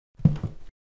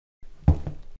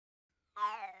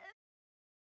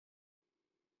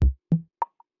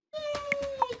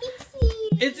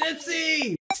It's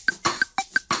Ipsy!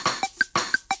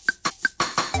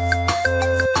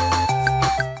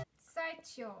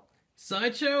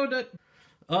 Sideshow that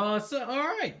so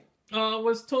alright.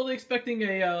 Was totally expecting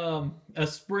a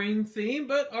spring theme,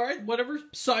 but alright, whatever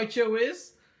Sideshow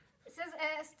is. It says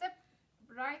step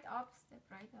right up, step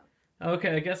right up.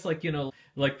 Okay, I guess like, you know,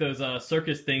 like those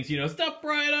circus things, you know, step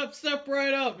right up,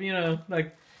 you know,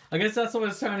 like I guess that's what I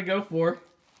was trying to go for.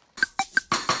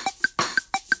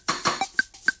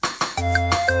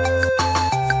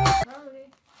 Probably.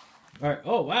 Alright,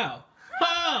 oh wow.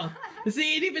 Ha!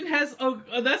 See, it even has, oh,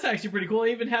 that's actually pretty cool.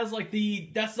 It even has like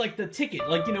that's like the ticket.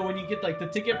 Like, you know, when you get like the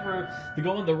ticket to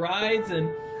go on the rides and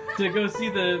to go see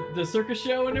the circus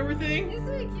show and everything. It's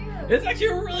really cute. It's actually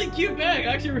a really cute bag.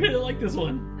 I actually really like this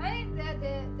one. I think that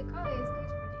the color is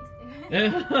good for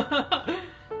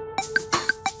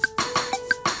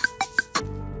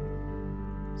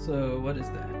this. So, what is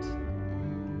that?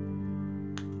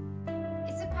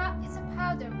 It's a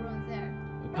powder bronzer.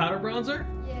 A powder bronzer?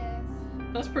 Yes.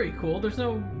 That's pretty cool. There's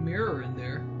no mirror in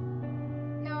there.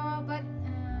 No, but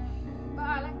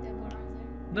I like the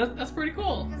bronzer. That's pretty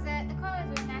cool. Because the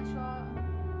colors are natural.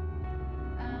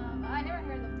 I never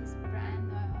heard of this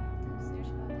brand. I have to search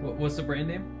about it. What's the brand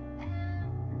name?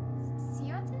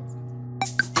 Seattle?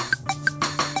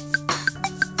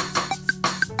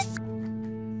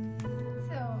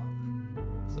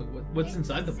 So what's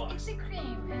inside the box? It's a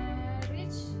cream.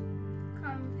 Rich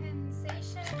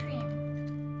compensation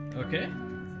cream. Okay.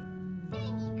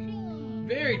 Tiny cream.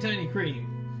 Very tiny cream.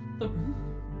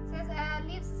 Says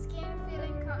leaves skin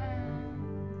feeling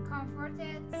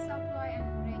comforted, supple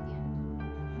and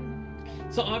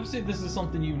radiant. So obviously this is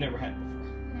something you've never had before.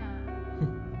 No.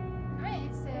 I mean,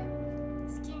 it's a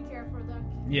skincare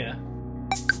product. Yeah.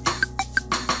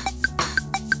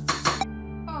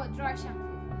 Oh, dry shampoo.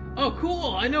 Oh,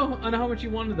 cool! I know how much you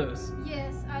wanted those.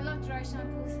 Yes, I love dry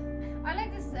shampoos. I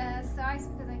like this size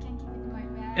because I can keep it in my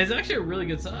bag. It's actually a really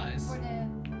good size. For the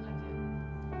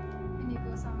when you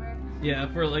go somewhere. Yeah,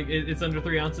 for like it's under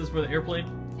 3 ounces for the airplane.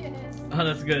 Yes. Oh,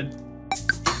 that's good.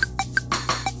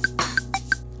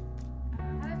 I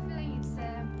have a feeling it's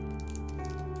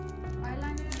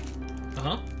eyeliner. Uh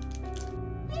huh.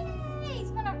 Yay!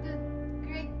 It's one of the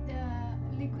great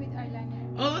liquid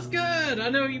eyeliner. Oh, that's good. I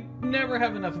know you never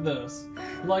have enough of those.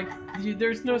 Like,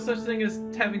 there's no such thing as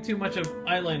having too much of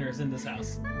eyeliners in this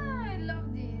house. I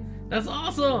love this. That's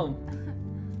awesome.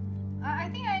 I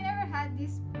think I never had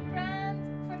this brand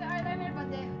for the eyeliner, but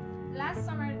last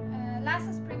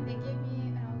spring they gave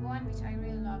me one which I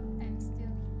really love, and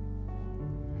still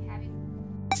I have it.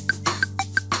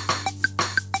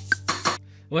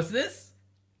 What's this?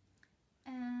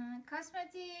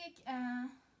 Cosmetic.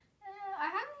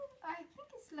 I think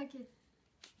it's like a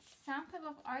sample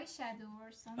of eyeshadow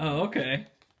or something. Oh, okay.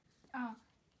 Oh,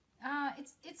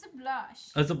 it's a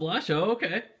blush. It's a blush? Oh,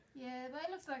 okay. Yeah, but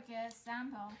it looks like a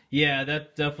sample. Yeah,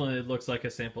 that definitely looks like a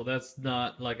sample. That's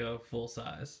not like a full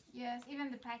size. Yes,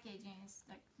 even the packaging is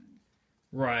like.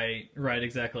 Right,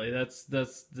 exactly. That's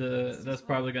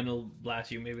probably gonna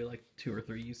last you maybe like 2 or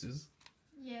 3 uses.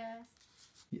 Yes.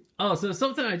 Oh, so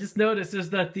something I just noticed is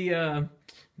that the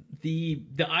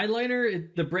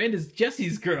eyeliner, the brand is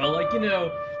Jessie's Girl, like, you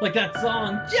know, like that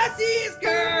song, Jessie's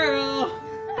Girl.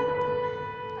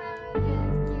 Yes,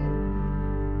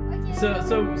 cute. Okay. So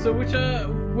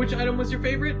which item was your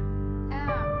favorite?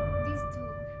 These two.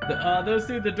 Those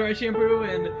two, the dry shampoo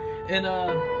and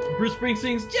Bruce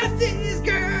Springsteen's Jessie's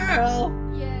Girl.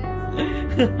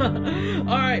 Yes. All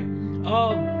right.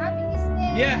 Happy Easter.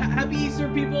 Yeah, happy Easter,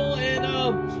 people, and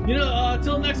you know,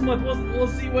 till next month, we'll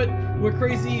see what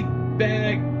crazy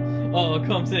bag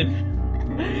comes in.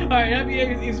 All right, happy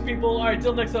Easter, people. All right,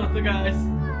 till next month, guys.